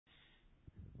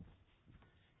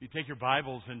You take your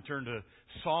Bibles and turn to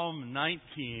Psalm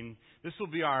 19. This will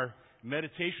be our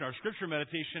meditation, our scripture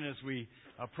meditation as we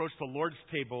approach the Lord's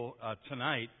table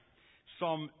tonight.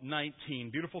 Psalm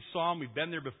 19. Beautiful psalm. We've been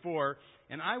there before.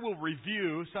 And I will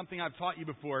review something I've taught you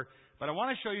before, but I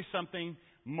want to show you something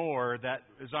more that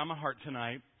is on my heart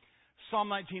tonight. Psalm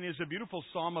 19 is a beautiful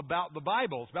psalm about the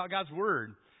Bible. It's about God's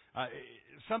Word.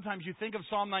 Sometimes you think of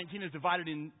Psalm 19 as divided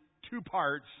in two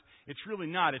parts. It's really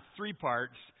not. It's three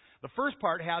parts. The first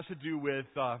part has to do with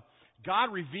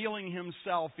God revealing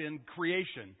Himself in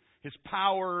creation, His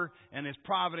power and His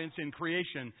providence in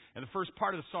creation. And the first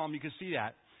part of the psalm, you can see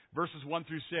that. Verses 1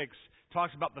 through 6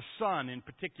 talks about the sun in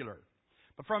particular.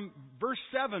 But from verse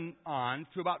 7 on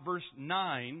to about verse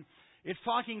 9, it's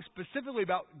talking specifically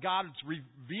about God's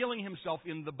revealing Himself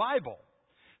in the Bible.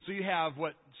 So you have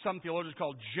what some theologians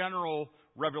call general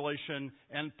revelation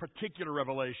and particular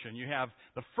revelation. You have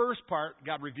the first part,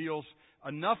 God reveals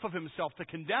enough of Himself to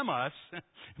condemn us,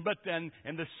 but then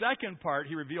in the second part,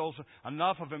 He reveals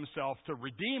enough of Himself to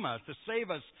redeem us, to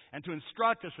save us, and to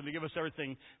instruct us, and to give us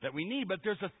everything that we need. But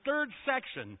there's a third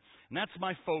section, and that's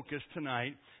my focus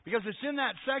tonight, because it's in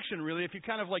that section, really, if you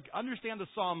kind of like understand the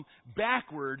psalm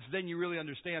backwards, then you really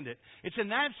understand it. It's in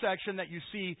that section that you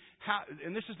see how,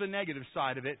 and this is the negative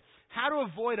side of it, how to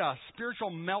avoid a spiritual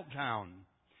meltdown.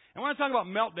 And when I talk about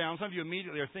meltdown, some of you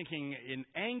immediately are thinking an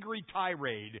angry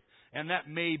tirade, and that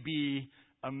may be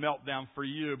a meltdown for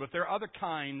you. But there are other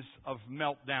kinds of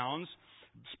meltdowns,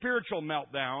 spiritual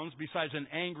meltdowns, besides an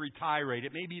angry tirade.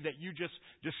 It may be that you just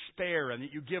despair and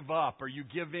that you give up or you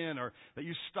give in or that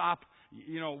you stop,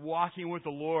 walking with the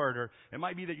Lord. Or it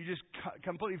might be that you just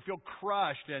completely feel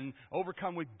crushed and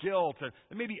overcome with guilt. There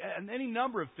may be any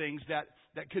number of things that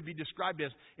could be described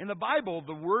as. In the Bible,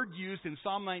 the word used in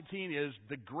Psalm 19 is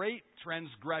the great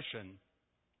transgression.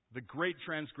 The great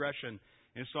transgression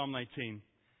in Psalm 19.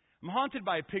 I'm haunted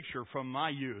by a picture from my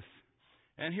youth.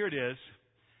 And here it is.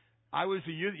 I was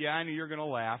a youth. Yeah, I knew you were going to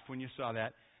laugh when you saw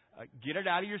that. Get it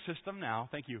out of your system now.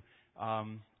 Thank you.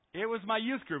 It was my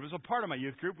youth group. It was a part of my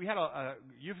youth group. We had a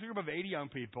youth group of 80 young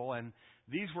people. And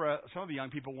these were some of the young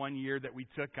people one year that we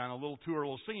took on a little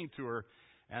singing tour.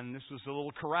 And this was a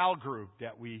little chorale group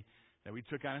that we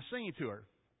took on a singing tour.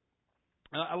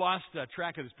 I lost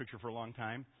track of this picture for a long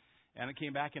time, and it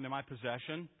came back into my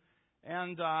possession.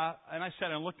 And I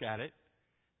sat and looked at it,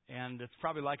 and it's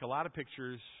probably like a lot of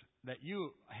pictures that you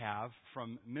have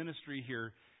from ministry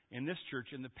here in this church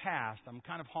in the past. I'm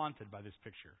kind of haunted by this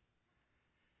picture.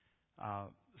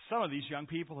 Some of these young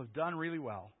people have done really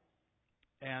well,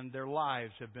 and their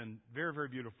lives have been very, very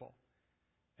beautiful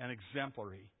and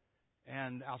exemplary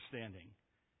and outstanding,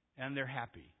 and they're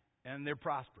happy, and they're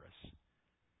prosperous.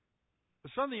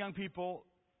 But some of the young people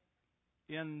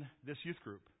in this youth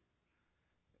group,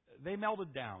 they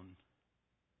melted down.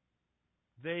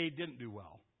 They didn't do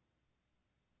well.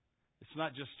 It's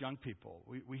not just young people.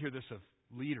 We hear this of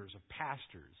leaders, of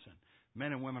pastors, and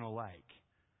men and women alike.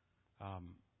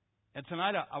 And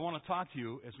tonight I want to talk to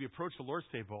you as we approach the Lord's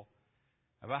table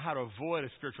about how to avoid a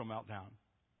spiritual meltdown.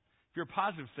 If you're a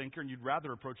positive thinker and you'd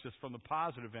rather approach this from the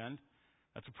positive end,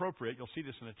 that's appropriate. You'll see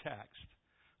this in the text.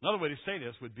 Another way to say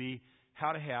this would be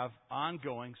how to have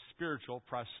ongoing spiritual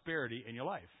prosperity in your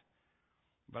life.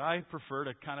 But I prefer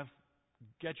to kind of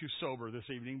get you sober this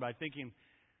evening by thinking,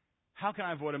 how can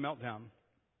I avoid a meltdown?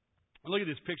 Look at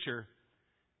this picture.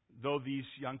 Though these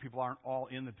young people aren't all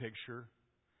in the picture,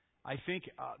 I think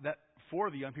that 4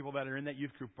 of the young people that are in that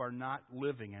youth group are not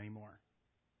living anymore.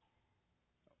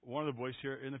 One of the boys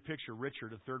here in the picture,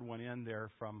 Richard, the third one in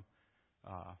there from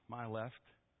my left,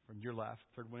 from your left,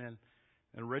 third one in.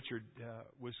 And Richard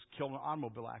was killed in an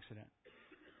automobile accident.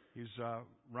 He was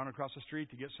run across the street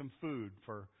to get some food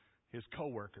for his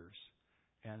coworkers.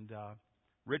 And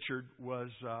Richard was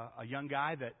a young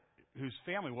guy whose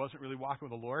family wasn't really walking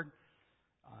with the Lord.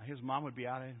 His mom would be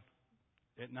out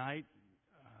at night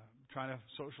trying to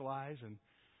socialize, and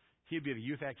he'd be at a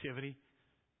youth activity.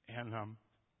 And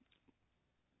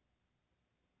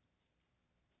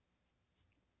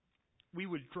we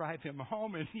would drive him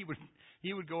home, and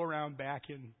he would go around back,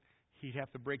 and he'd have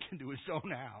to break into his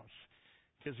own house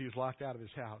because he was locked out of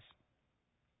his house.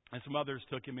 And some others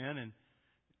took him in and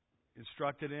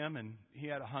instructed him, and he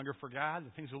had a hunger for God,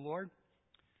 the things of the Lord.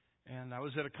 And I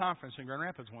was at a conference in Grand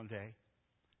Rapids one day,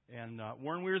 and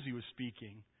Warren Wiersbe was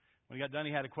speaking. When he got done,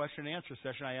 he had a question and answer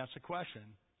session. I asked a question,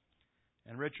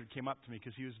 and Richard came up to me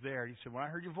because he was there. He said, "When I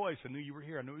heard your voice, I knew you were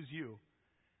here. I knew it was you."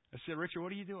 I said, "Richard,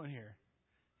 what are you doing here?"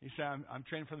 He said, I'm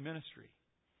training for the ministry.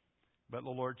 But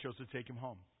the Lord chose to take him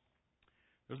home.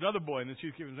 There's another boy in this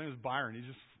youth group. His name is Byron. He's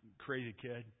just a crazy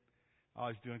kid.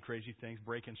 Always doing crazy things,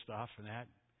 breaking stuff and that.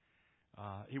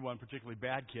 He wasn't a particularly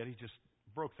bad kid. He just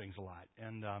broke things a lot.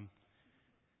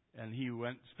 And he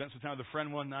spent some time with a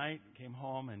friend one night, came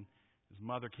home, and his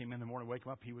mother came in the morning, wake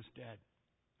him up. He was dead.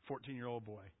 14-year-old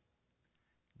boy.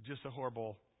 Just a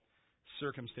horrible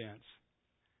circumstance.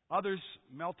 Others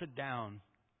melted down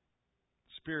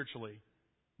spiritually,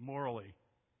 morally.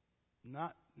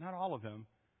 Not all of them,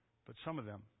 but some of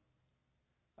them.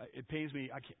 It pains me.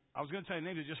 I was going to tell you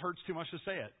names. It just hurts too much to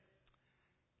say it.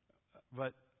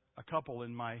 But a couple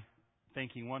in my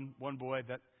thinking. One boy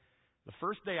that the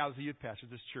first day I was a youth pastor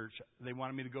at this church, they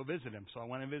wanted me to go visit him, so I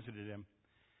went and visited him.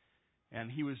 And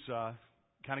he was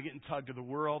kind of getting tugged to the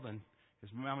world, and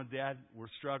his mom and dad were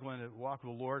struggling to walk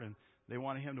with the Lord, and they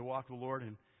wanted him to walk with the Lord,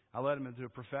 and I led him into a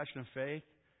profession of faith.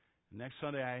 Next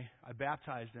Sunday, I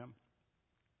baptized him.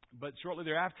 But shortly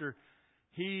thereafter,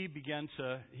 he'd come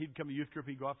to youth group.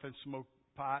 He'd go off and smoke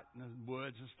pot in the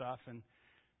woods and stuff,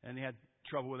 and he had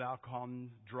trouble with alcohol and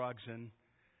drugs. And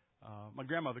my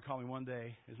grandmother called me one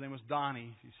day. His name was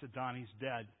Donnie. She said, Donnie's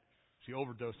dead. She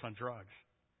overdosed on drugs.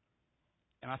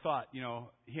 And I thought,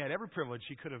 he had every privilege.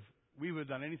 We would have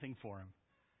done anything for him.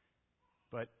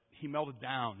 But he melted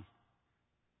down.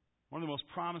 One of the most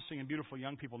promising and beautiful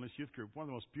young people in this youth group, one of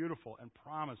the most beautiful and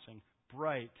promising,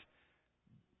 bright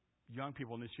young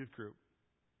people in this youth group,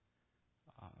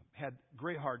 had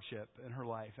great hardship in her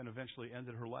life and eventually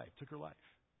ended her life, took her life.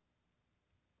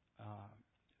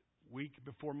 Week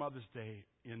before Mother's Day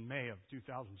in May of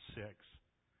 2006.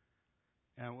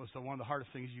 And it was one of the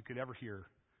hardest things you could ever hear.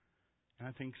 And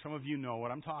I think some of you know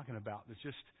what I'm talking about. It's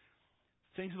just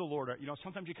things of the Lord.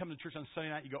 Sometimes you come to church on Sunday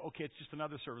night, you go, okay, it's just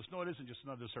another service. No, it isn't just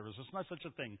another service. It's not such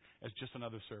a thing as just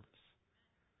another service.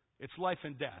 It's life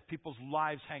and death. People's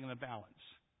lives hang in the balance.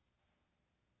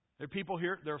 There are people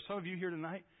here, there are some of you here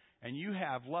tonight, and you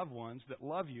have loved ones that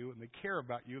love you and they care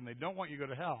about you and they don't want you to go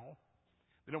to hell.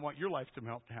 They don't want your life to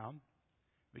melt down.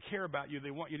 They care about you. They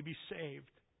want you to be saved.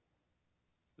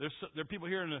 There are people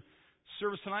here in the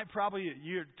service tonight, probably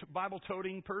you're a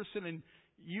Bible-toting person, and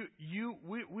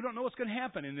we don't know what's going to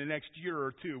happen in the next year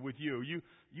or two with you.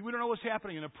 We don't know what's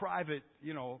happening in the private,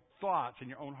 thoughts in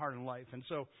your own heart and life. And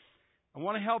so I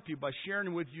want to help you by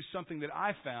sharing with you something that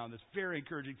I found that's very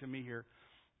encouraging to me here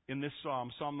in this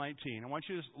Psalm 19. I want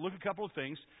you to look at a couple of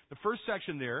things. The first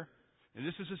section there, and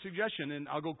this is a suggestion, and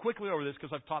I'll go quickly over this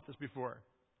because I've taught this before.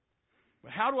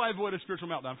 But how do I avoid a spiritual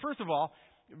meltdown? First of all,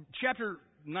 chapter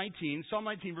 19, Psalm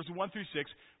 19, verses 1 through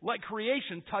 6, let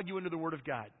creation tug you into the Word of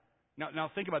God. Now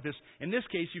think about this. In this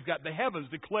case, you've got the heavens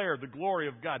declare the glory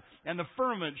of God, and the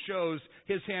firmament shows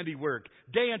His handiwork.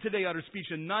 Day unto day utter speech,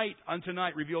 and night unto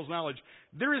night reveals knowledge.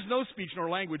 There is no speech nor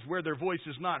language where their voice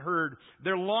is not heard.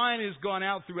 Their line is gone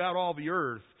out throughout all the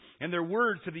earth, and their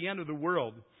words to the end of the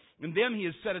world. In them He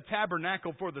has set a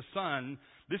tabernacle for the sun.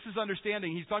 This is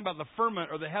understanding. He's talking about the firmament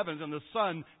or the heavens and the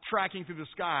sun tracking through the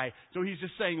sky. So He's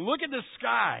just saying, look at the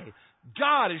sky.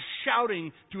 God is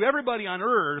shouting to everybody on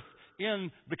earth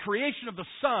in the creation of the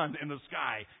sun in the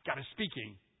sky. God is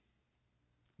speaking.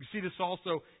 We see this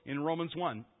also in Romans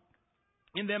 1.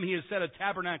 In them He has set a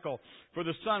tabernacle for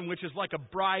the sun, which is like a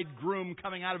bridegroom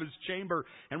coming out of his chamber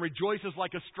and rejoices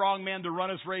like a strong man to run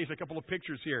his race. A couple of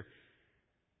pictures here.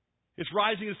 Its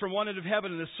rising is from one end of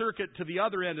heaven and the circuit to the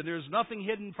other end, and there is nothing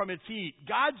hidden from its heat.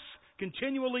 God's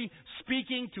continually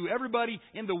speaking to everybody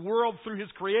in the world through His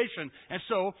creation. And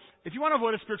so, if you want to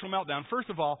avoid a spiritual meltdown, first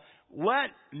of all,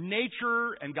 let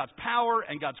nature and God's power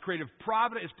and God's creative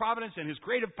His providence and His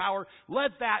creative power,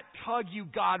 let that tug you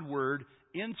Godward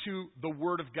into the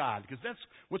Word of God. Because that's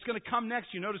what's going to come next.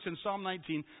 You notice in Psalm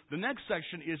 19, the next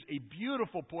section is a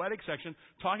beautiful poetic section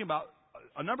talking about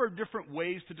a number of different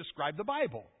ways to describe the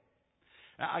Bible.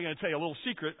 I'm going to tell you a little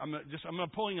secret. I'm going to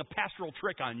pulling a pastoral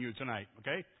trick on you tonight,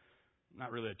 okay?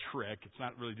 Not really a trick. It's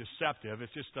not really deceptive.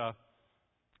 It's just,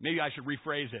 maybe I should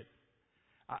rephrase it.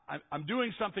 I'm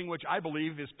doing something which I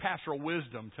believe is pastoral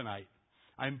wisdom tonight.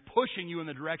 I'm pushing you in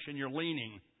the direction you're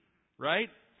leaning, right?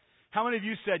 How many of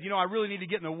you said, I really need to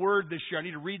get in the Word this year. I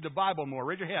need to read the Bible more.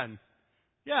 Raise your hand.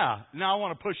 Yeah, now I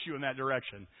want to push you in that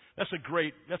direction. That's a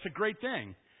great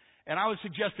thing. And I would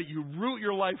suggest that you root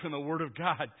your life in the Word of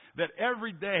God. That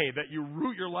every day that you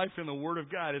root your life in the Word of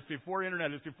God. It's before internet,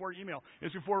 it's before email,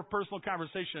 it's before personal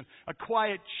conversation. A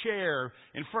quiet chair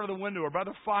in front of the window or by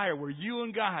the fire where you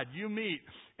and God, you meet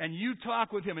and you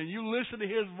talk with Him and you listen to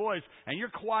His voice and you're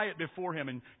quiet before Him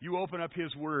and you open up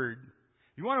His Word.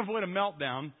 If you want to avoid a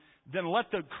meltdown, then let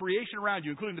the creation around you,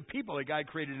 including the people that God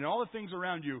created and all the things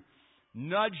around you,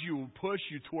 nudge you, push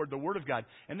you toward the Word of God.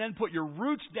 And then put your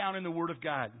roots down in the Word of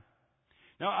God.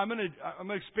 Now, I'm going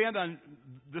to expand on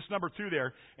this number 2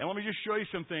 there, and let me just show you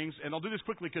some things, and I'll do this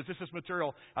quickly because this is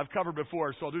material I've covered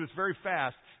before, so I'll do this very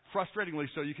fast, frustratingly,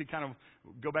 so you can kind of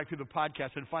go back to the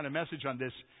podcast and find a message on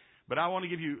this. But I want to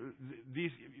give you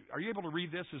these. Are you able to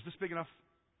read this? Is this big enough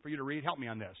for you to read? Help me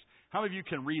on this. How many of you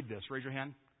can read this? Raise your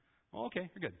hand. Oh, okay,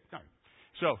 you're good. All right.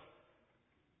 So,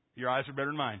 your eyes are better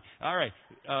than mine. All right.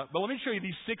 But let me show you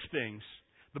these 6 things.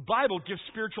 The Bible gives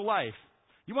spiritual life.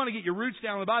 You want to get your roots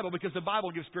down in the Bible because the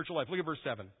Bible gives spiritual life. Look at verse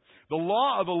 7. The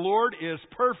law of the Lord is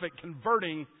perfect,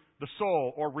 converting the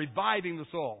soul or reviving the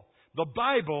soul. The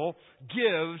Bible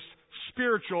gives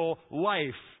spiritual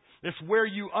life. It's where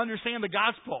you understand the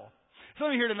gospel. Some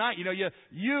of you here tonight,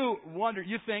 you wonder,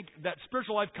 you think that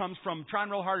spiritual life comes from trying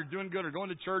real hard or doing good or going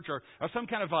to church or some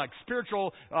kind of like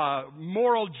spiritual,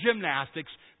 moral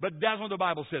gymnastics, but that's what the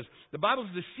Bible says. The Bible is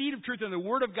the seed of truth, and the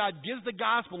Word of God gives the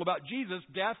gospel about Jesus'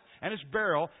 death and His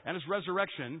burial and His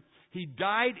resurrection. He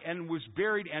died and was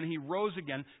buried and He rose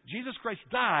again. Jesus Christ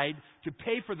died to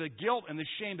pay for the guilt and the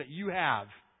shame that you have.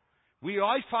 We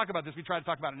always talk about this. We try to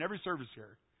talk about it in every service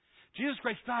here. Jesus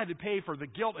Christ died to pay for the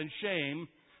guilt and shame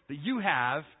that you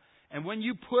have, and when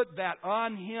you put that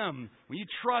on Him, when you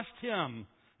trust Him,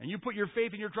 and you put your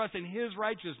faith and your trust in His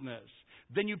righteousness,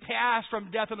 then you pass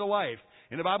from death into life.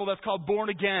 In the Bible, that's called born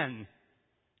again.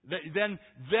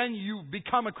 Then you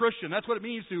become a Christian. That's what it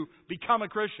means to become a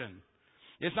Christian.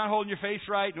 It's not holding your face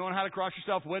right, knowing how to cross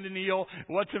yourself, when to kneel,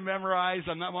 what to memorize.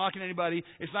 I'm not mocking anybody.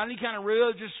 It's not any kind of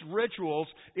religious rituals.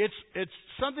 It's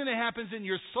something that happens in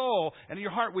your soul and in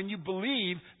your heart when you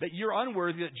believe that you're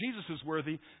unworthy, that Jesus is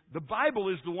worthy. The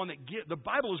Bible is the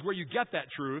Bible is where you get that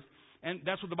truth, and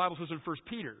that's what the Bible says in 1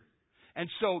 Peter. And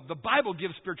so the Bible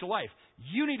gives spiritual life.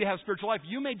 You need to have spiritual life.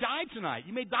 You may die tonight.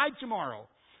 You may die tomorrow.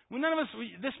 Well, none of us.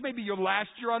 This may be your last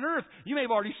year on earth. You may have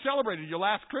already celebrated your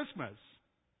last Christmas.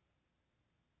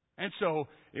 And so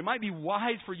it might be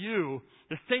wise for you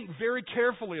to think very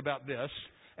carefully about this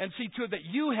and see to it that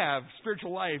you have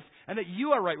spiritual life and that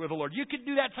you are right with the Lord. You could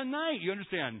do that tonight, you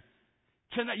understand?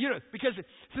 Tonight, because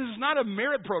this is not a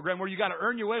merit program where you got to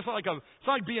earn your way. It's not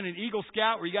like being an Eagle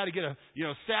Scout where you got to get a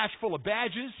sash full of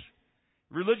badges.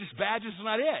 Religious badges is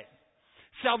not it.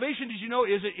 Salvation, did you know,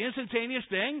 is an instantaneous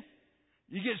thing?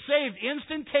 You get saved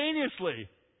instantaneously.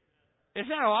 Isn't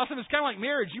that awesome? It's kind of like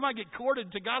marriage. You might get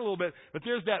courted to God a little bit, but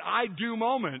there's that I do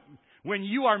moment when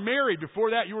you are married.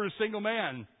 Before that, you were a single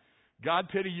man. God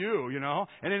pity you,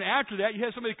 And then after that, you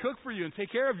have somebody cook for you and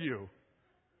take care of you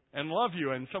and love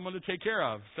you and someone to take care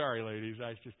of. Sorry, ladies. I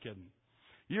was just kidding.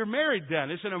 You're married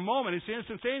then. It's in a moment. It's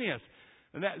instantaneous.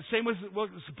 And that same with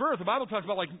birth. The Bible talks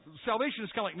about like salvation is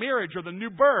kind of like marriage or the new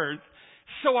birth.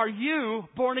 So are you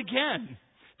born again?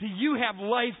 Do you have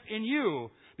life in you?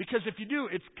 Because if you do,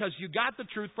 it's because you got the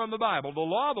truth from the Bible. The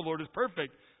law of the Lord is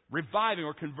perfect, reviving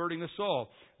or converting the soul.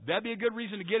 That'd be a good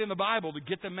reason to get in the Bible, to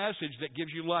get the message that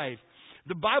gives you life.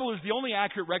 The Bible is the only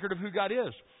accurate record of who God is.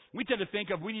 We tend to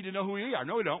think of we need to know who we are.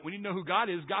 No, we don't. We need to know who God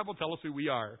is. God will tell us who we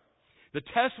are. The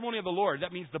testimony of the Lord,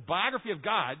 that means the biography of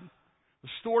God, the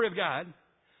story of God,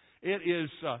 it is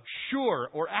sure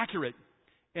or accurate,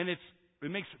 and it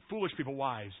makes foolish people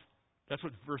wise. That's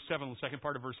what verse 7, the second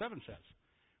part of verse 7 says.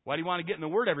 Why do you want to get in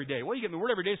the Word every day? Well, you get in the Word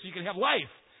every day so you can have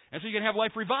life. And so you can have life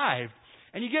revived.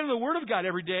 And you get in the Word of God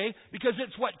every day because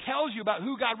it's what tells you about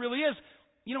who God really is.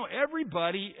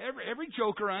 Everybody, every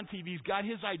joker on TV's got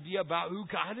his idea about who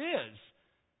God is.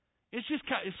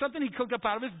 It's something he cooked up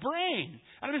out of his brain,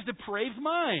 out of his depraved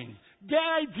mind.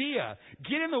 Bad idea.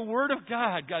 Get in the Word of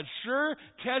God. God's sure,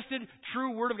 tested,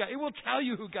 true Word of God. It will tell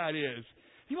you who God is.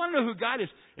 If you want to know who God is,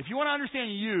 if you want to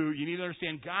understand you need to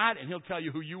understand God, and He'll tell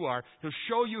you who you are. He'll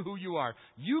show you who you are.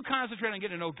 You concentrate on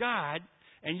getting to know God,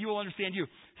 and you will understand you.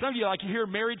 Some of you, like you're here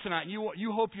married tonight, and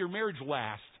you hope your marriage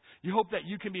lasts. You hope that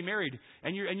you can be married,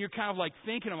 and you're kind of like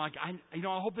thinking,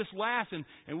 I hope this lasts,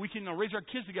 and we can raise our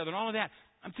kids together, and all of that.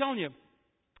 I'm telling you,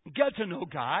 get to know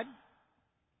God.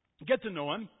 Get to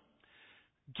know Him.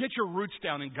 Get your roots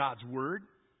down in God's Word.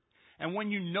 And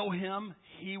when you know Him,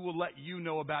 He will let you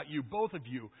know about you. Both of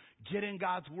you, get in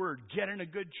God's Word. Get in a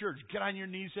good church. Get on your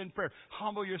knees in prayer.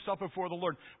 Humble yourself before the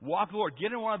Lord. Walk the Lord.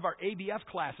 Get in one of our ABF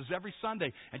classes every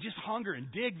Sunday and just hunger and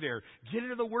dig there. Get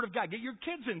into the Word of God. Get your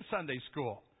kids in Sunday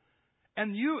school.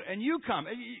 And you come.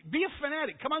 Be a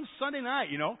fanatic. Come on Sunday night,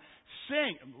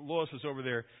 Sing. Lois was over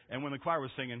there, and when the choir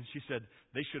was singing, she said,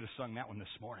 they should have sung that one this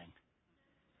morning.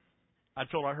 I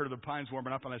told her I heard the Pines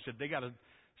warming up, and I said, they got a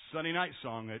Sunday night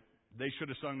song that they should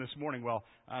have sung this morning. Well,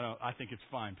 I think it's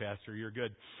fine, Pastor. You're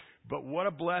good. But what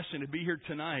a blessing to be here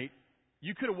tonight.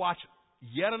 You could have watched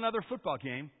yet another football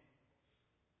game,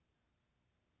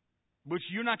 which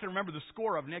you're not going to remember the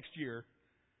score of next year.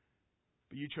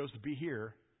 but you chose to be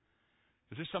here.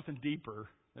 Because there's something deeper.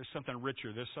 There's something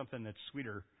richer. There's something that's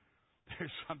sweeter.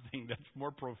 There's something that's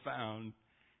more profound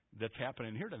that's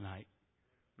happening here tonight.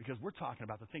 Because we're talking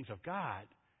about the things of God.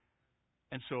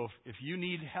 And so if you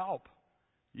need help,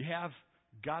 you have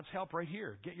God's help right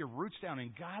here. Get your roots down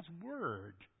in God's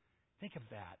Word. Think of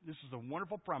that. This is a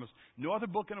wonderful promise. No other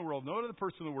book in the world, no other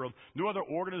person in the world, no other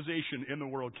organization in the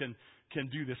world can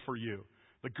do this for you.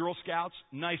 The Girl Scouts,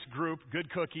 nice group, good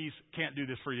cookies, can't do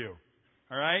this for you.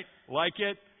 All right? Like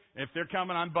it. If they're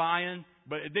coming, I'm buying.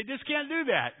 But they just can't do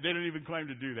that. They don't even claim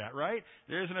to do that, right?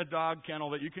 There isn't a dog kennel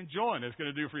that you can join that's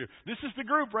going to do for you. This is the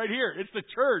group right here. It's the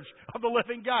church of the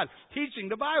living God, teaching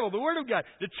the Bible, the Word of God.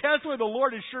 The testimony of the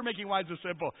Lord is sure making wise and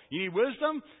simple. You need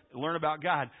wisdom? Learn about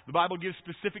God. The Bible gives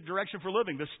specific direction for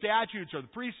living. The statutes or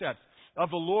the precepts of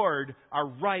the Lord are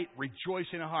right, rejoice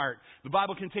in the heart. The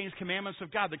Bible contains commandments of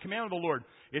God. The commandment of the Lord,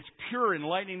 it's pure,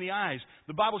 enlightening the eyes.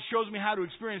 The Bible shows me how to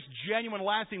experience genuine,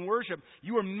 lasting worship.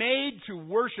 You were made to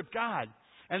worship God.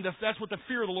 And that's what the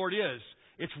fear of the Lord is.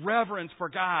 It's reverence for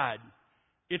God.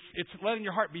 It's letting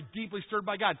your heart be deeply stirred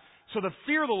by God. So the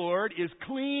fear of the Lord is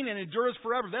clean and endures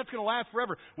forever. That's going to last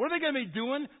forever. What are they going to be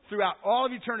doing throughout all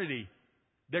of eternity?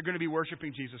 They're going to be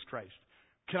worshiping Jesus Christ.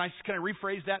 Can I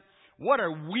rephrase that? What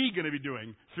are we going to be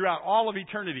doing throughout all of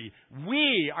eternity?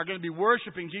 We are going to be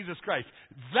worshiping Jesus Christ.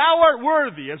 Thou art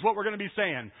worthy is what we're going to be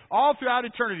saying all throughout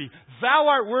eternity. Thou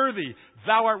art worthy.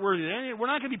 Thou art worthy. We're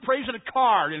not going to be praising a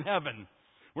car in heaven.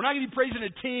 We're not going to be praising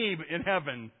a team in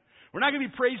heaven. We're not going to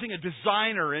be praising a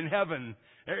designer in heaven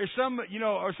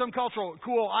or some cultural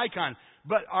cool icon.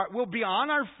 But we'll be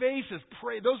on our faces,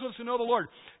 those of us who know the Lord,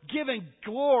 giving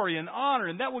glory and honor,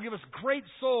 and that will give us great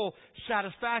soul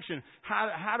satisfaction.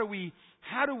 How do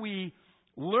we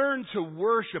learn to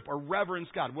worship or reverence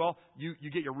God? Well, you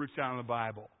get your roots down in the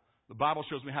Bible. The Bible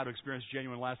shows me how to experience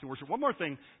genuine, lasting worship. One more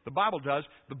thing the Bible does.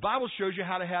 The Bible shows you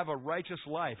how to have a righteous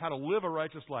life, how to live a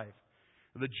righteous life.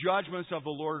 The judgments of the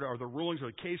Lord or the rulings or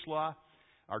the case law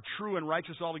are true and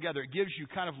righteous altogether. It gives you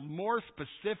kind of more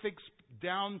specific,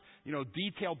 down,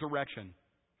 detailed direction.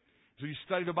 So you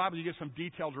study the Bible, you get some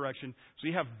detailed direction. So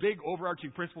you have big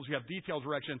overarching principles, you have detailed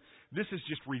direction. This is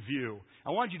just review. I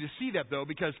want you to see that, though,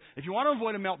 because if you want to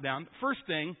avoid a meltdown, first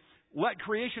thing, let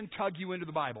creation tug you into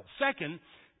the Bible. Second,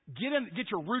 get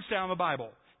your roots down in the Bible.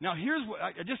 Now, here's what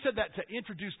I just said that to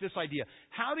introduce this idea.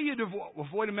 How do you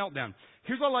avoid a meltdown?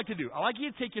 Here's what I'd like to do. I'd like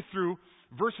to take you through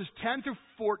verses 10 through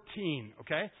 14,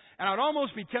 okay? And I'd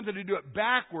almost be tempted to do it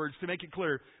backwards to make it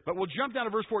clear, but we'll jump down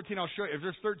to verse 14,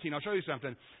 verse 13, I'll show you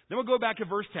something. Then we'll go back to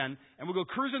verse 10, and we'll go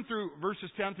cruising through verses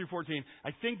 10 through 14.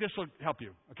 I think this will help you,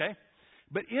 okay?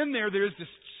 But in there's this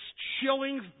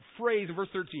chilling phrase in verse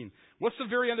 13. What's the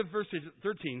very end of verse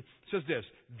 13? It says this,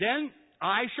 "Then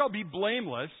I shall be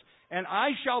blameless, and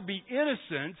I shall be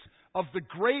innocent of the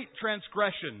great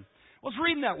transgression." I was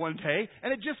reading that one day,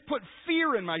 and it just put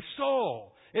fear in my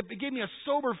soul. It gave me a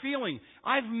sober feeling.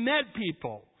 I've met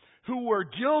people who were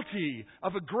guilty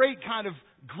of a great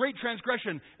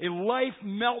transgression, a life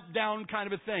meltdown kind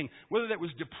of a thing. Whether that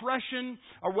was depression,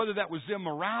 or whether that was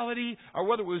immorality, or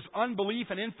whether it was unbelief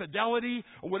and infidelity,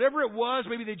 or whatever it was,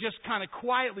 maybe they just kind of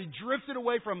quietly drifted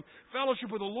away from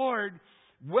fellowship with the Lord.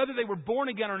 Whether they were born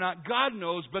again or not, God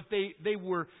knows, but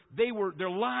their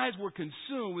lives were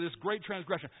consumed with this great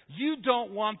transgression. You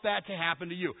don't want that to happen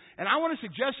to you. And I want to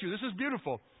suggest to you, this is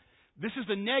beautiful. This is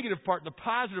the negative part. The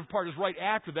positive part is right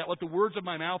after that. Let the words of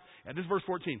my mouth, and this is verse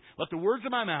 14, let the words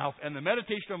of my mouth and the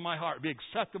meditation of my heart be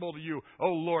acceptable to you, O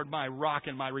Lord, my rock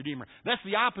and my redeemer. That's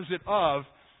the opposite of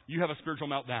you have a spiritual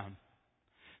meltdown.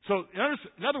 So,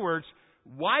 in other words,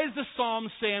 why is the psalm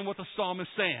saying what the psalm is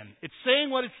saying? It's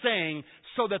saying what it's saying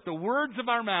so that the words of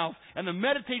our mouth and the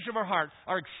meditation of our heart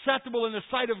are acceptable in the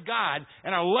sight of God,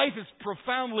 and our life is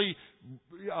profoundly,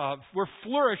 we're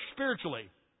flourished spiritually.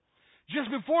 Just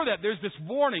before that, there's this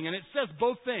warning, and it says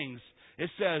both things.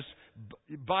 It says,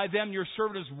 by them your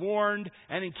servant is warned,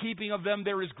 and in keeping of them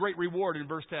there is great reward, in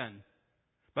verse 10.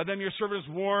 By them your servant is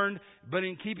warned, but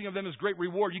in keeping of them is great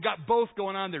reward. You got both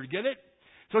going on there. You get it?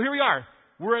 So here we are.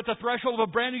 We're at the threshold of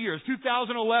a brand new year. It's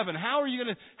 2011. How are you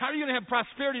going to have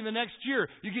prosperity in the next year?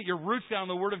 You get your roots down in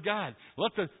the Word of God.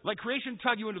 Let creation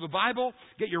tug you into the Bible.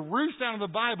 Get your roots down in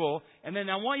the Bible. And then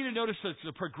I want you to notice that it's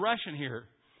a progression here.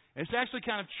 It's actually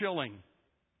kind of chilling.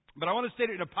 But I want to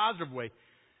state it in a positive way.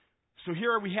 So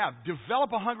here we have,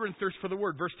 develop a hunger and thirst for the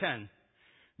Word. Verse 10.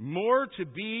 More to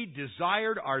be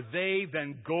desired are they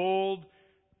than gold,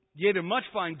 yea, than much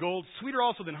fine gold, sweeter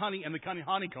also than honey and the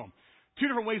honeycomb. Two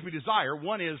different ways we desire.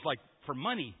 One is like for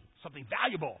money, something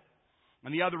valuable.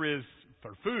 And the other is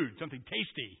for food, something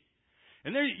tasty.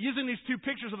 And they're using these two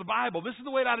pictures of the Bible. This is the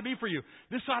way it ought to be for you.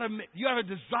 You have a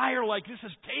desire like this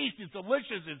is tasty, it's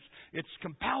delicious, it's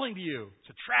compelling to you,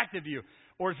 it's attractive to you,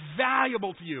 or it's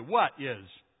valuable to you. What is?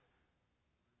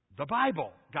 The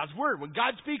Bible, God's Word. When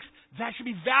God speaks, that should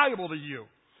be valuable to you.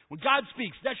 When God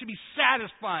speaks, that should be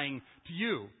satisfying to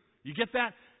you. You get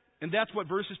that? And that's what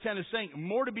verses 10 is saying.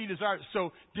 More to be desired.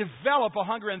 So develop a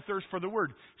hunger and thirst for the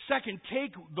Word. Second,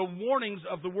 take the warnings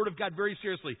of the Word of God very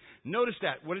seriously. Notice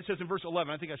that when it says in verse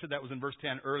 11. I think I said that was in verse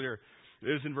 10 earlier.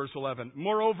 It is in verse 11.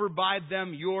 Moreover, by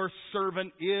them your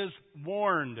servant is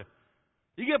warned.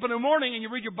 You get up in the morning and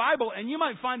you read your Bible and you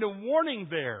might find a warning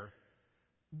there.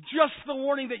 Just the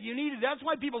warning that you needed. That's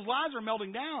why people's lives are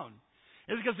melting down.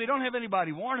 It's because they don't have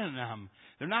anybody warning them.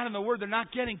 They're not in the Word. They're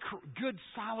not getting good,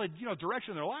 solid,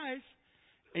 direction in their lives.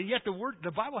 And yet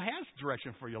the Bible has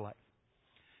direction for your life.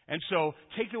 And so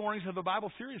take the warnings of the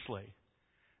Bible seriously.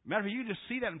 Matter of fact, you just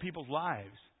see that in people's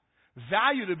lives.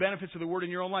 Value the benefits of the Word in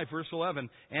your own life. Verse 11.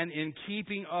 And in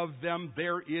keeping of them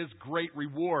there is great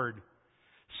reward.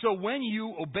 So when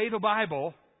you obey the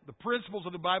Bible, the principles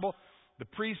of the Bible, the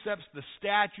precepts, the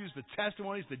statutes, the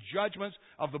testimonies, the judgments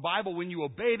of the Bible, when you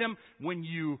obey them, when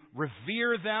you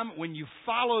revere them, when you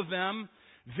follow them,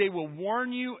 they will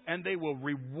warn you and they will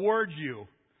reward you.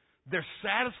 They're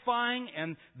satisfying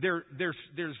and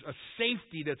there's a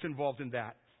safety that's involved in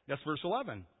that. That's verse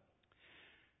 11.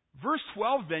 Verse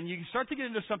 12, then, you start to get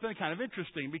into something kind of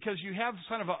interesting because you have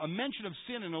kind of a mention of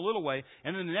sin in a little way,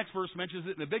 and then the next verse mentions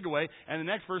it in a bigger way, and the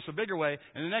next verse a bigger way,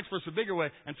 and the next verse a bigger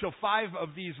way, until 5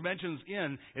 of these mentions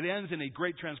in, it ends in a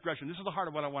great transgression. This is the heart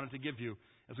of what I wanted to give you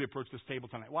as we approach this table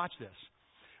tonight. Watch this.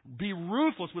 Be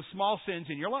ruthless with small sins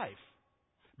in your life.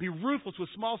 Be ruthless with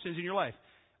small sins in your life.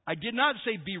 I did not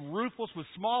say be ruthless with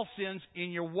small sins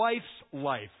in your wife's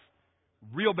life.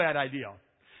 Real bad idea.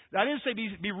 I didn't say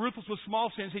be ruthless with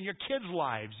small sins in your kids'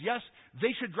 lives. Yes,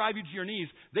 they should drive you to your knees.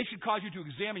 They should cause you to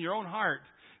examine your own heart.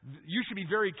 You should be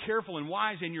very careful and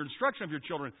wise in your instruction of your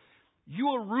children. You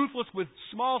are ruthless with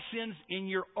small sins in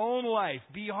your own life.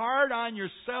 Be hard on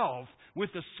yourself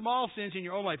with the small sins in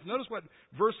your own life. Notice what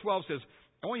verse 12 says.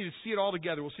 I want you to see it all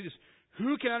together. We'll see this.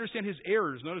 Who can understand his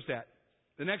errors? Notice that.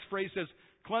 The next phrase says,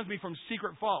 cleanse me from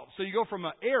secret faults. So you go from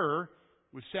an error,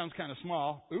 which sounds kind of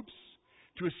small,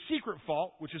 to a secret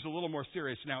fault, which is a little more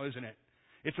serious now, isn't it?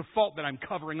 It's a fault that I'm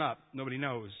covering up. Nobody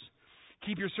knows.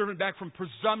 Keep your servant back from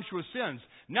presumptuous sins.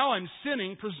 Now I'm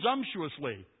sinning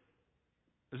presumptuously.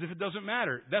 As if it doesn't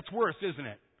matter. That's worse, isn't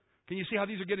it? Can you see how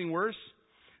these are getting worse?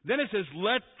 Then it says,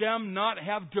 let them not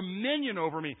have dominion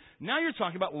over me. Now you're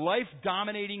talking about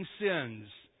life-dominating sins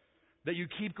that you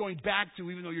keep going back to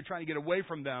even though you're trying to get away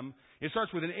from them. It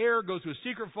starts with an error, goes to a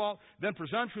secret fault, then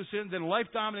presumptuous sins, then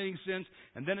life-dominating sins,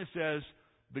 and then it says,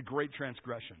 the great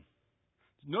transgression.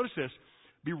 Notice this.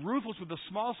 Be ruthless with the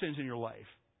small sins in your life,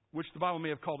 which the Bible may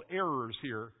have called errors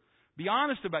here. Be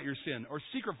honest about your sin or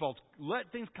secret faults. Let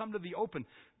things come to the open.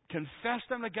 Confess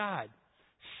them to God.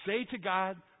 Say to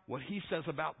God what He says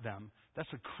about them. That's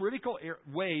a critical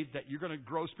way that you're going to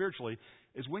grow spiritually,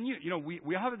 is when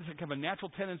we have this kind of a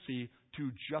natural tendency to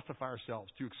justify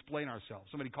ourselves, to explain ourselves.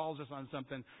 Somebody calls us on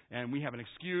something and we have an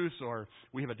excuse or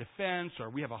we have a defense or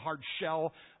we have a hard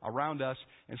shell around us.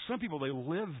 And some people, they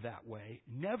live that way,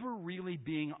 never really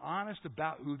being honest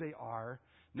about who they are.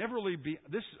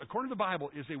 This, according to the Bible,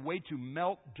 is a way to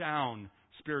melt down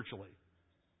spiritually.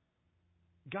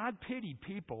 God pity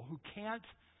people who can't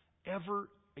ever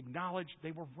acknowledge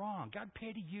they were wrong. God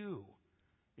pity you.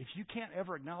 If you can't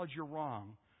ever acknowledge you're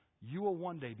wrong, you will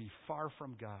one day be far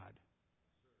from God.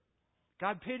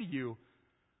 God pity you.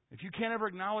 If you can't ever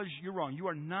acknowledge you're wrong, you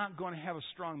are not going to have a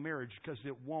strong marriage because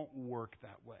it won't work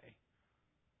that way.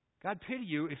 God pity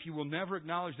you if you will never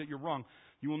acknowledge that you're wrong.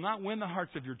 You will not win the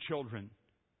hearts of your children.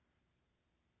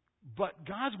 But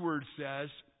God's Word says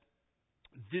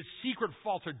these secret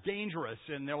faults are dangerous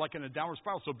and they're like in a downward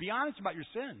spiral. So be honest about your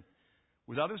sin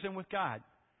with others and with God.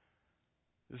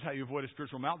 This is how you avoid a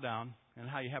spiritual meltdown and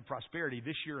how you have prosperity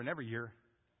this year and every year.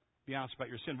 Be honest about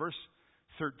your sin. Verse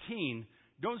 13,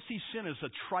 don't see sin as a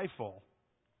trifle.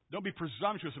 Don't be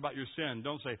presumptuous about your sin.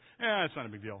 Don't say, it's not a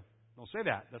big deal. Don't say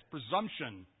that. That's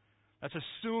presumption. That's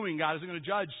assuming God isn't going to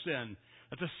judge sin.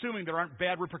 That's assuming there aren't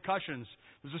bad repercussions.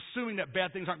 It's assuming that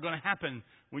bad things aren't going to happen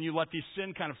when you let these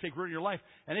sin kind of take root in your life.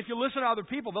 And if you listen to other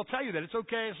people, they'll tell you that it's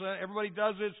okay. So everybody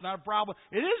does it. It's not a problem.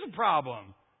 It is a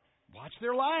problem. Watch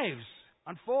their lives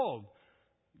unfold.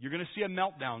 You're going to see a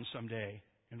meltdown someday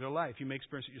in their life. You may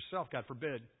experience it yourself, God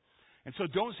forbid. And so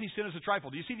don't see sin as a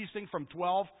trifle. Do you see these things from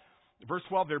 12? Verse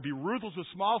 12 there, be ruthless with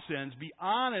small sins, be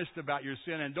honest about your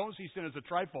sin, and don't see sin as a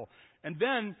trifle. And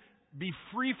then be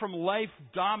free from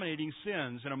life-dominating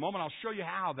sins. In a moment, I'll show you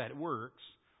how that works.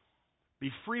 Be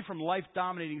free from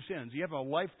life-dominating sins. You have a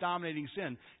life-dominating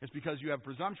sin. It's because you have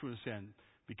presumptuous sin,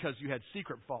 because you had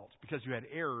secret faults, because you had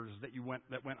errors that went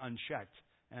unchecked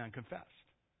and unconfessed.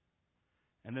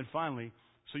 And then finally,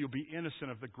 so you'll be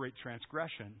innocent of the great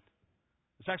transgression.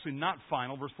 It's actually not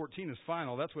final. Verse 14 is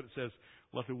final. That's what it says.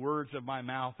 Let the words of my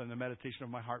mouth and the meditation of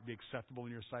my heart be acceptable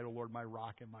in your sight, O Lord, my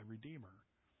rock and my redeemer.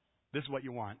 This is what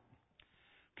you want.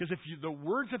 Because if the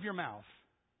words of your mouth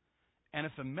and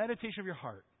if the meditation of your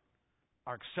heart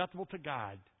are acceptable to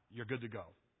God, you're good to go.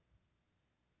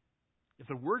 If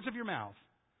the words of your mouth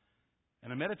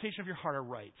and the meditation of your heart are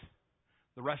right,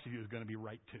 the rest of you is going to be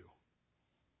right too.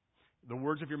 The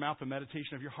words of your mouth and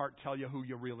meditation of your heart tell you who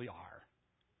you really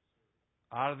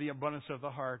are. Out of the abundance of the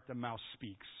heart, the mouth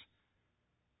speaks.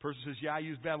 Person says, yeah, I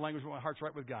use bad language, but my heart's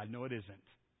right with God. No, it isn't.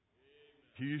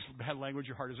 If you use bad language,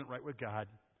 your heart isn't right with God.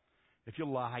 If you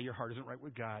lie, your heart isn't right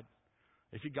with God.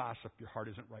 If you gossip, your heart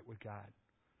isn't right with God.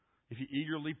 If you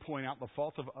eagerly point out the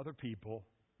faults of other people,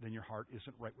 then your heart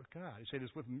isn't right with God. I say this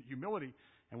with humility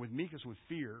and with meekness, with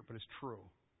fear, but it's true.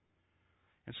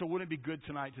 And so wouldn't it be good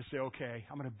tonight to say, okay,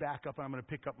 I'm going to back up and I'm going to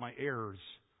pick up my errors.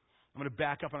 I'm going to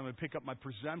back up and I'm going to pick up my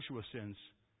presumptuous sins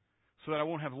so that I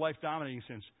won't have life-dominating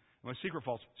sins, my secret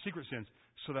faults, secret sins,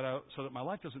 so that my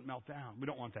life doesn't melt down. We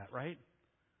don't want that, right?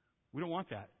 We don't want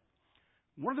that.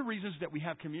 One of the reasons that we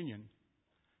have communion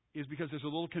is because there's a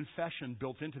little confession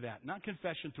built into that. Not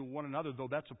confession to one another, though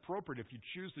that's appropriate if you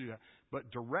choose to do that,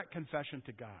 but direct confession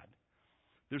to God.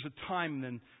 There's a time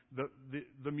then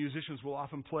the musicians will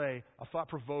often play a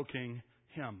thought-provoking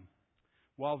hymn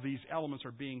while these elements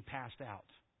are being passed out.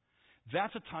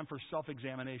 That's a time for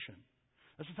self-examination.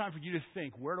 That's a time for you to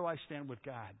think, where do I stand with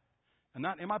God? And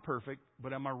not, am I perfect,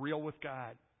 but am I real with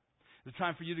God? It's a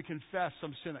time for you to confess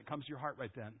some sin that comes to your heart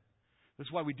right then.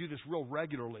 That's why we do this real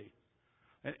regularly.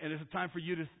 And it's a time for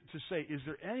you to say, is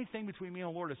there anything between me and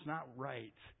the Lord that's not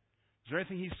right? Is there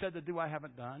anything He said to do I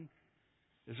haven't done?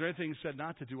 Is there anything He said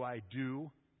not to do I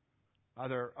do? Are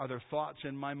there thoughts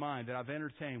in my mind that I've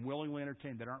entertained, willingly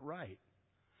entertained, that aren't right?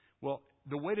 Well,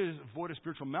 the way to avoid a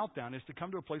spiritual meltdown is to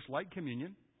come to a place like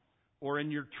communion, or in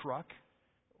your truck,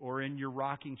 or in your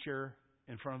rocking chair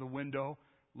in front of the window,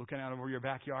 looking out over your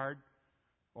backyard,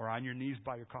 or on your knees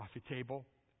by your coffee table,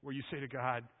 where you say to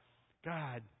God,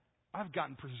 God, I've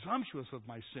gotten presumptuous with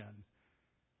my sin.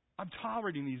 I'm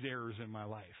tolerating these errors in my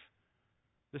life.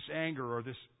 This anger, or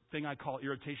this thing I call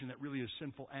irritation that really is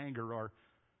sinful anger, or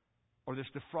this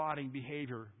defrauding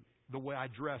behavior, the way I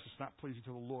dress, it's not pleasing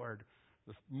to the Lord.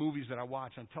 The movies that I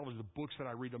watch on television, the books that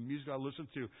I read, the music I listen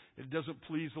to, it doesn't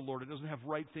please the Lord. It doesn't have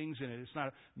right things in it. It's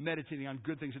not meditating on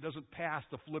good things. It doesn't pass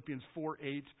the Philippians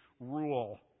 4:8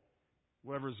 rule.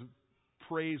 Whatever is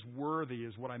praiseworthy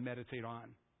is what I meditate on.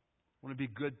 I want to be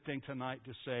a good thing tonight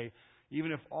to say,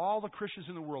 even if all the Christians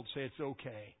in the world say it's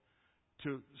okay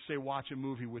to say watch a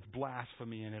movie with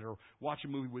blasphemy in it or watch a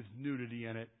movie with nudity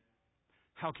in it,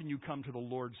 how can you come to the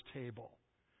Lord's table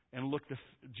and look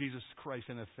Jesus Christ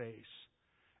in the face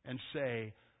and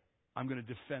say, I'm going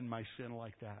to defend my sin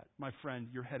like that? My friend,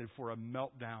 you're headed for a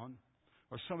meltdown.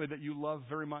 Or somebody that you love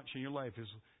very much in your life is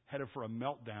headed for a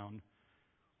meltdown.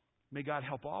 May God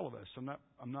help all of us.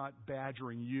 I'm not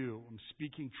badgering you. I'm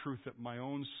speaking truth that my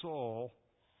own soul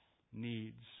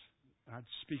needs. And I'd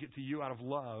speak it to you out of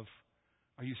love.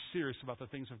 Are you serious about the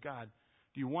things of God?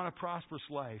 Do you want a prosperous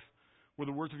life where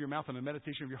the words of your mouth and the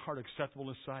meditation of your heart are acceptable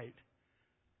in His sight?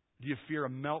 Do you fear a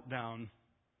meltdown,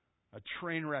 a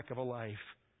train wreck of a life?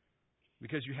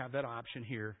 Because you have that option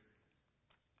here.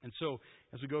 And so,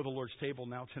 as we go to the Lord's table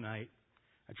now tonight,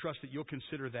 I trust that you'll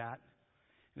consider that.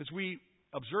 And as we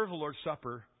observe the Lord's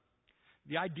Supper,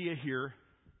 the idea here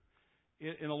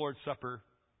in the Lord's Supper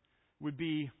would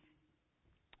be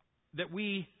that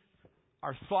we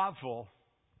are thoughtful.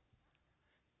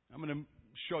 I'm going to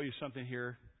show you something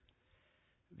here.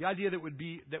 The idea that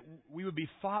we would be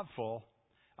thoughtful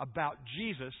about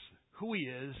Jesus, who He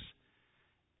is,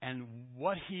 and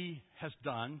what He has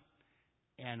done,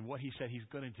 and what He said He's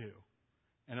going to do.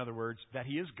 In other words, that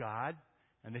He is God,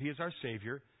 and that He is our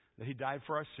Savior, that He died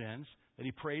for our sins, that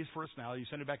He prays for us now, that He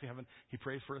sent Him back to heaven, He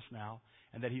prays for us now,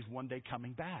 and that He's one day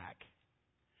coming back.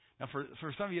 Now, for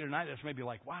some of you tonight, that's maybe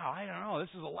like, wow, I don't know, this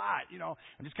is a lot.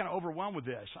 I'm just kind of overwhelmed with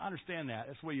this. I understand that.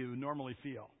 That's the way you normally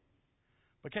feel.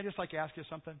 But can I just ask you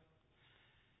something?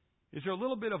 Is there a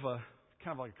little bit of a,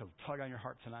 kind of like a tug on your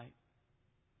heart tonight?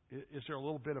 Is there a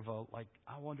little bit of a,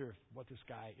 I wonder if what this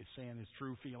guy is saying is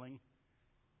true feeling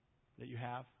that you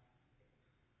have?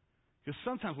 Because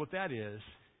sometimes what that is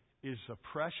a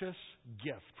precious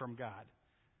gift from God.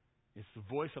 It's the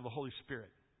voice of the Holy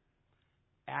Spirit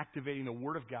activating the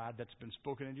Word of God that's been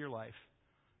spoken into your life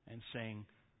and saying,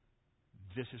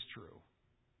 this is true.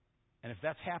 And if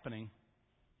that's happening,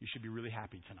 you should be really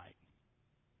happy tonight,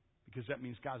 because that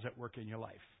means God's at work in your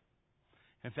life.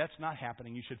 And if that's not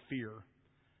happening, you should fear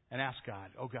and ask God,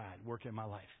 oh God, work in my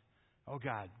life. Oh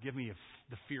God, give me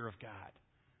the fear of God.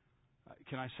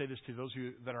 Can I say this to those of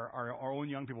you that are our own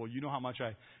young people? You know how much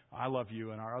I love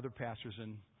you, and our other pastors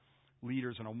and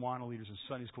leaders and Awana leaders and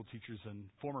Sunday school teachers and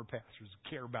former pastors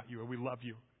care about you, and we love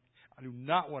you. I do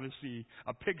not want to see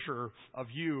a picture of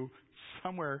you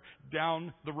somewhere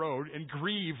down the road and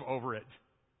grieve over it.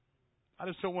 I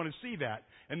just don't want to see that,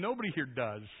 and nobody here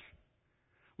does.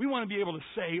 We want to be able to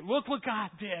say, look what God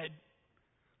did.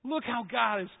 Look how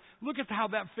look at how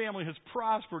that family has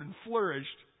prospered and flourished.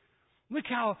 Look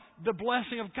how the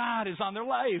blessing of God is on their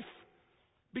life.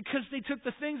 Because they took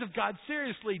the things of God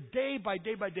seriously day by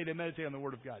day by day to meditate on the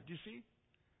Word of God. Do you see?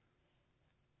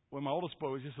 When my oldest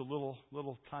boy was just a little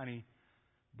tiny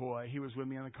boy, he was with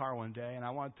me in the car one day, and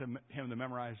I wanted him to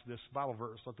memorize this Bible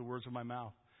verse, let the words of my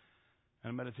mouth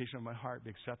and the meditation of my heart be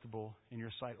acceptable in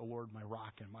your sight, O Lord, my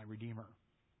rock and my redeemer.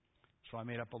 So I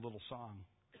made up a little song.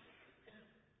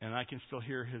 And I can still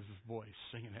hear his voice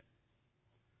singing it.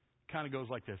 Kind of goes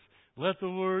like this. Let the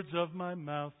words of my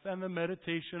mouth and the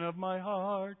meditation of my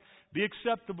heart be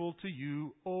acceptable to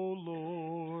you, O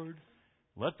Lord.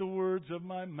 Let the words of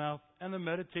my mouth and the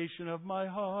meditation of my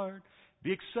heart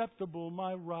be acceptable,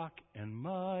 my rock and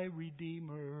my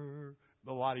redeemer.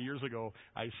 A lot of years ago,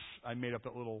 I made up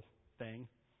that little thing.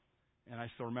 And I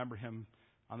still remember him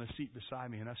on the seat beside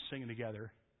me and us singing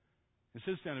together. And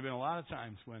since then, there have been a lot of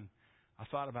times when I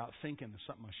thought about thinking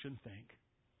something I shouldn't think,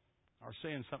 or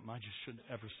saying something I just shouldn't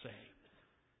ever say.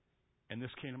 And this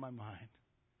came to my mind.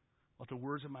 Let the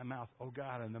words of my mouth, oh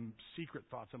God, and the secret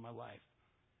thoughts of my life,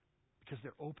 because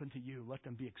they're open to you, let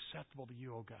them be acceptable to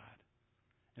you, oh God.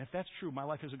 And if that's true, my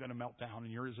life isn't going to melt down,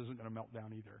 and yours isn't going to melt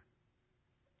down either.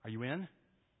 Are you in?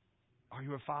 Are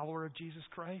you a follower of Jesus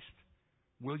Christ?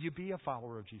 Will you be a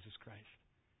follower of Jesus Christ?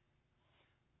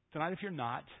 Tonight, if you're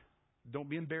not, don't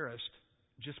be embarrassed.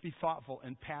 Just be thoughtful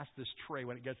and pass this tray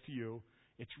when it gets to you.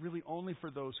 It's really only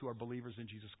for those who are believers in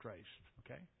Jesus Christ.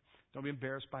 Okay? Don't be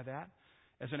embarrassed by that.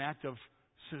 As an act of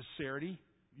sincerity,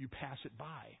 you pass it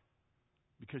by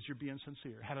because you're being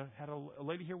sincere. Had a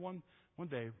lady here one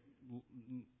day,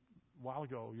 a while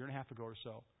ago, a year and a half ago or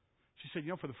so. She said,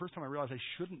 for the first time I realized I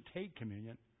shouldn't take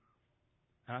communion.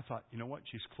 And I thought, you know what?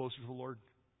 She's closer to the Lord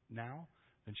now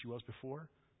than she was before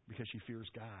because she fears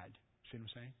God. See what I'm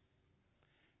saying?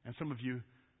 And some of you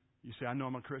say, I know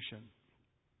I'm a Christian,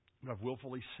 but I've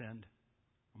willfully sinned.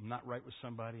 I'm not right with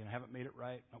somebody, and I haven't made it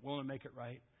right. I'm not willing to make it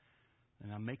right,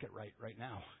 and I'll make it right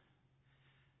now.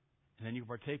 And then you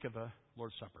partake of the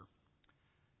Lord's Supper.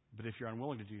 But if you're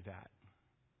unwilling to do that,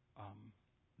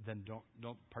 then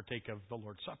don't partake of the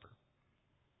Lord's Supper.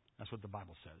 That's what the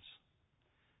Bible says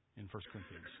in 1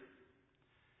 Corinthians.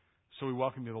 So we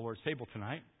welcome you to the Lord's table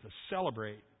tonight to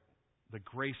celebrate the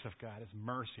grace of God, His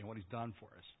mercy, and what He's done for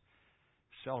us.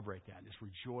 Celebrate that. Just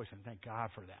rejoice and thank God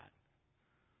for that.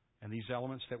 And these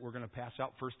elements that we're going to pass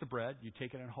out, first the bread, you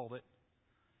take it and hold it,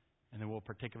 and then we'll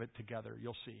partake of it together.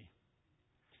 You'll see.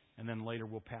 And then later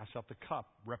we'll pass out the cup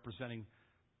representing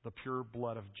the pure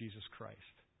blood of Jesus Christ.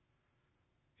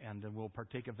 And then we'll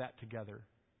partake of that together.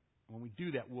 When we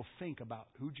do that, we'll think about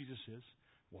who Jesus is.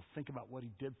 We'll think about what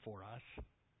He did for us.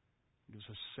 It gives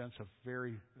a sense of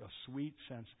a sweet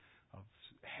sense of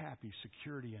happy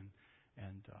security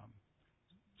and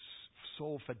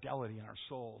soul fidelity in our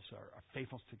souls, our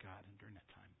faithfulness to God and during that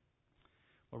time.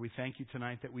 Lord, we thank you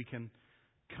tonight that we can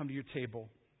come to your table.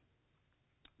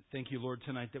 Thank you, Lord,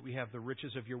 tonight that we have the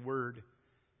riches of your word.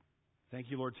 Thank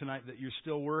you, Lord, tonight that you're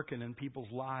still working in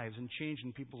people's lives and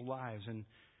changing people's lives and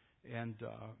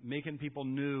making people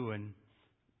new and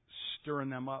stirring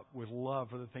them up with love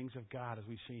for the things of God as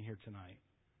we've seen here tonight.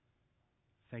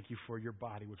 Thank you for your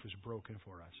body which was broken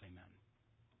for us.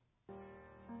 Amen.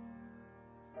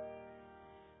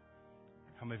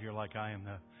 How many of you are like I am?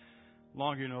 The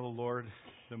longer you know the Lord,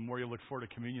 the more you look forward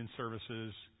to communion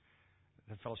services,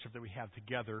 the fellowship that we have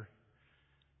together.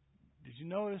 Did you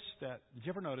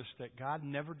ever notice that God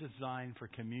never designed for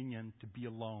communion to be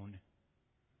alone?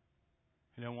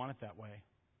 He didn't want it that way.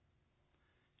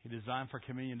 He designed for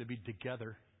communion to be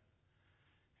together.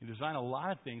 He designed a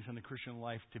lot of things in the Christian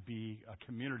life to be a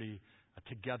community, a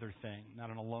together thing, not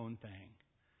an alone thing.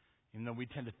 Even though we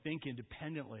tend to think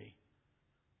independently,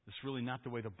 it's really not the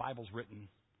way the Bible's written.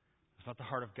 It's not the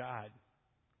heart of God.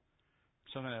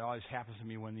 Something that always happens to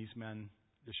me when these men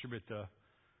distribute the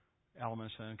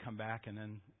elements and then come back and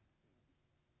then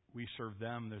we serve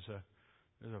them. There's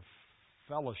a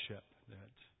fellowship that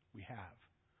we have.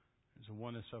 There's a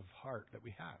oneness of heart that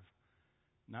we have.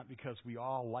 Not because we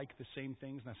all like the same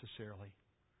things necessarily,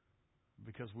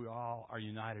 because we all are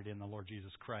united in the Lord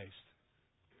Jesus Christ.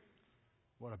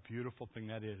 What a beautiful thing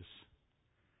that is.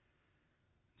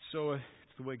 So it's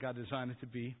the way God designed it to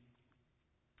be.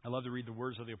 I love to read the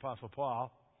words of the Apostle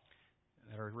Paul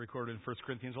that are recorded in 1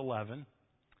 Corinthians 11.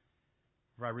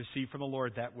 For I received from the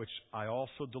Lord that which I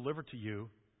also delivered to you,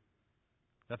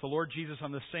 that the Lord Jesus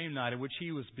on the same night in which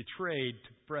he was betrayed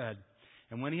took bread,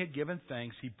 and when he had given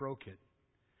thanks, he broke it,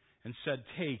 and said,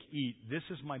 Take, eat, this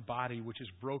is my body which is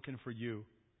broken for you.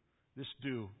 This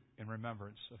do in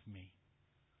remembrance of me.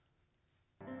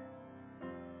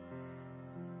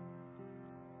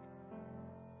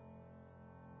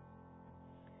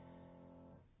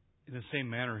 In the same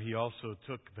manner, he also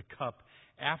took the cup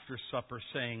after supper,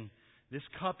 saying, This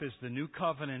cup is the new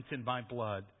covenant in my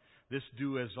blood. This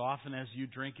do as often as you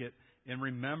drink it in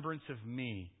remembrance of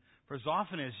me. For as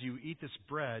often as you eat this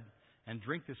bread and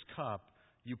drink this cup,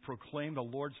 you proclaim the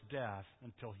Lord's death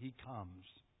until he comes.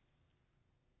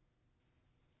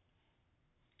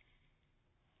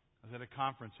 I was at a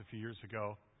conference a few years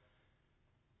ago,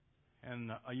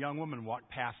 and a young woman walked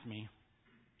past me.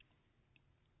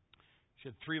 She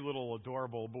had 3 little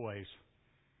adorable boys.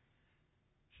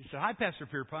 She said, Hi, Pastor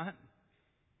Pierpont.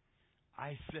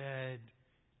 I said,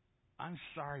 I'm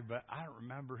sorry, but I don't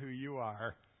remember who you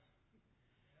are.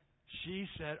 She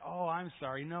said, Oh, I'm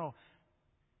sorry. No,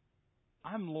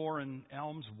 I'm Lauren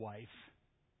Elm's wife.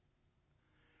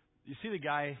 You see the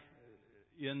guy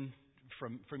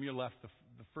from your left, the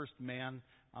first man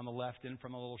on the left in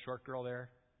from the little short girl there,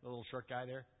 the little short guy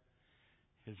there?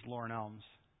 Is Lauren Elms.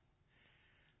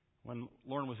 When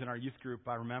Lauren was in our youth group,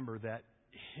 I remember that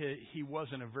he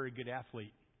wasn't a very good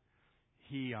athlete.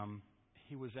 He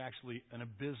was actually an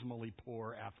abysmally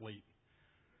poor athlete.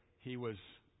 He was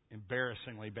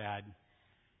embarrassingly bad.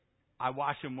 I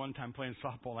watched him one time playing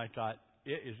softball, and I thought,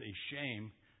 it is a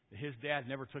shame that his dad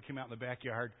never took him out in the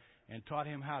backyard and taught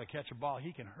him how to catch a ball.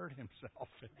 He can hurt himself.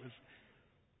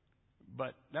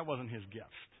 But that wasn't his gift.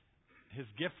 His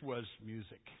gift was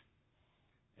music.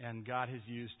 And God has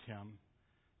used him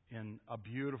in a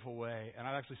beautiful way. And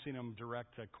I've actually seen him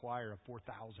direct a choir of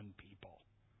 4,000 people.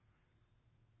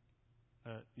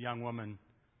 A young woman,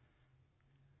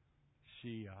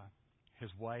 his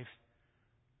wife.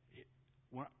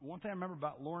 One thing I remember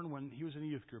about Lauren when he was in the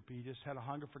youth group, he just had a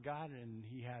hunger for God and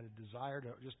he had a desire to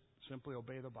just simply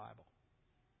obey the Bible.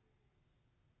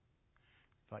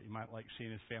 Thought you might like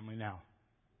seeing his family now.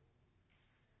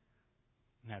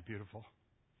 Isn't that beautiful? What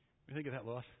do you think of that,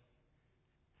 Lois?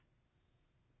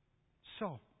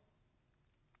 So,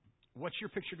 what's your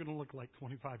picture going to look like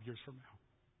 25 years from now?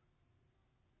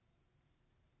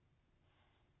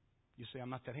 You say, I'm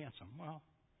not that handsome. Well,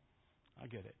 I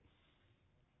get it.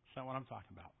 It's not what I'm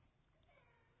talking about.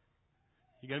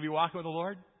 You going to be walking with the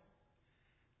Lord?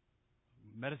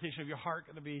 Meditation of your heart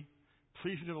going to be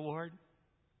pleasing to the Lord?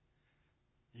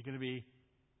 You're going to be,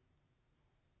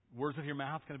 words of your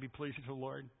mouth going to be pleasing to the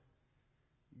Lord?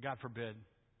 God forbid,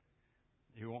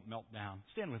 you won't melt down.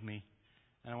 Stand with me,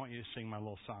 and I want you to sing my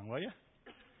little song, will you?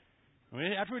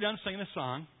 After we're done singing the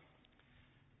song,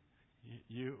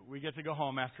 we get to go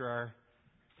home after our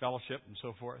fellowship and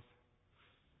so forth.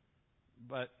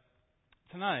 But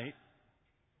tonight,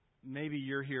 maybe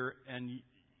you're here and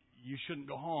you shouldn't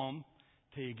go home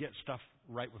till you get stuff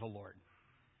right with the Lord.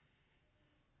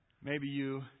 Maybe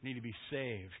you need to be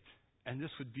saved, and this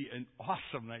would be an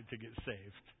awesome night to get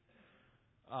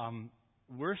saved.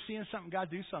 We're seeing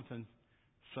God do something.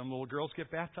 Some little girls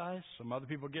get baptized. Some other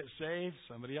people get saved.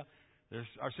 Somebody else. There's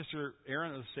our sister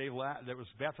Erin that was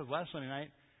baptized last Sunday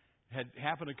night. Had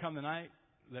happened to come the night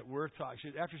that we're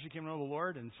talking. After she came to know the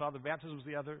Lord and saw the baptisms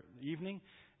the other evening,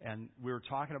 and we were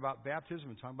talking about baptism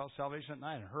and talking about salvation at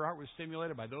night, and her heart was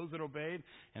stimulated by those that obeyed,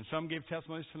 and some gave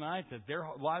testimonies tonight that their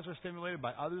lives were stimulated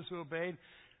by others who obeyed.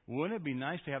 Wouldn't it be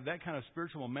nice to have that kind of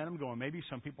spiritual momentum going? Maybe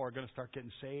some people are going to start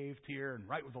getting saved here and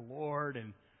right with the Lord,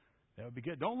 and that would be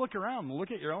good. Don't look around.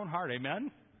 Look at your own heart.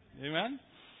 Amen? Amen?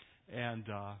 And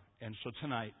so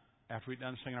tonight, after we're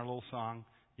done singing our little song,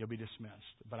 you'll be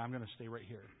dismissed. But I'm going to stay right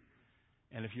here.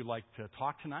 And if you'd like to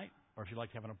talk tonight, or if you'd like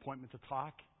to have an appointment to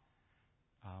talk,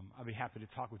 I'll be happy to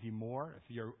talk with you more. If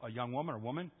you're a young woman or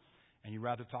woman, and you'd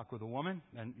rather talk with a woman,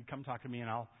 then you come talk to me, and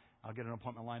I'll get an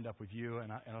appointment lined up with you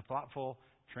and a thoughtful,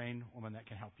 trained woman that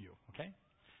can help you. Okay?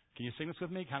 Can you sing this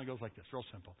with me? It kind of goes like this, real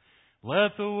simple.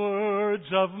 Let the words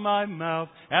of my mouth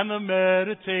and the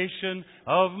meditation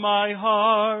of my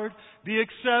heart be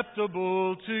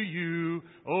acceptable to you,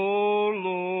 O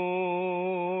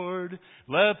Lord.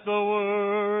 Let the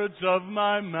words of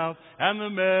my mouth and the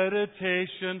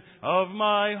meditation of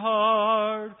my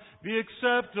heart be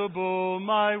acceptable,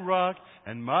 my rock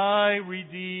and my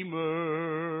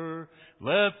Redeemer.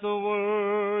 Let the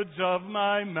words of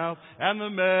my mouth and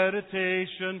the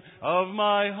meditation of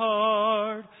my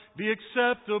heart be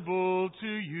acceptable to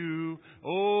you,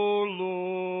 O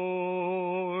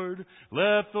Lord.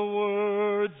 Let the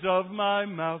words of my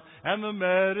mouth and the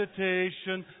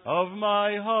meditation of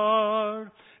my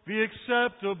heart be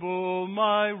acceptable,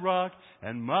 my rock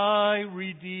and my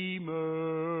Redeemer.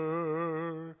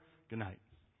 Good night.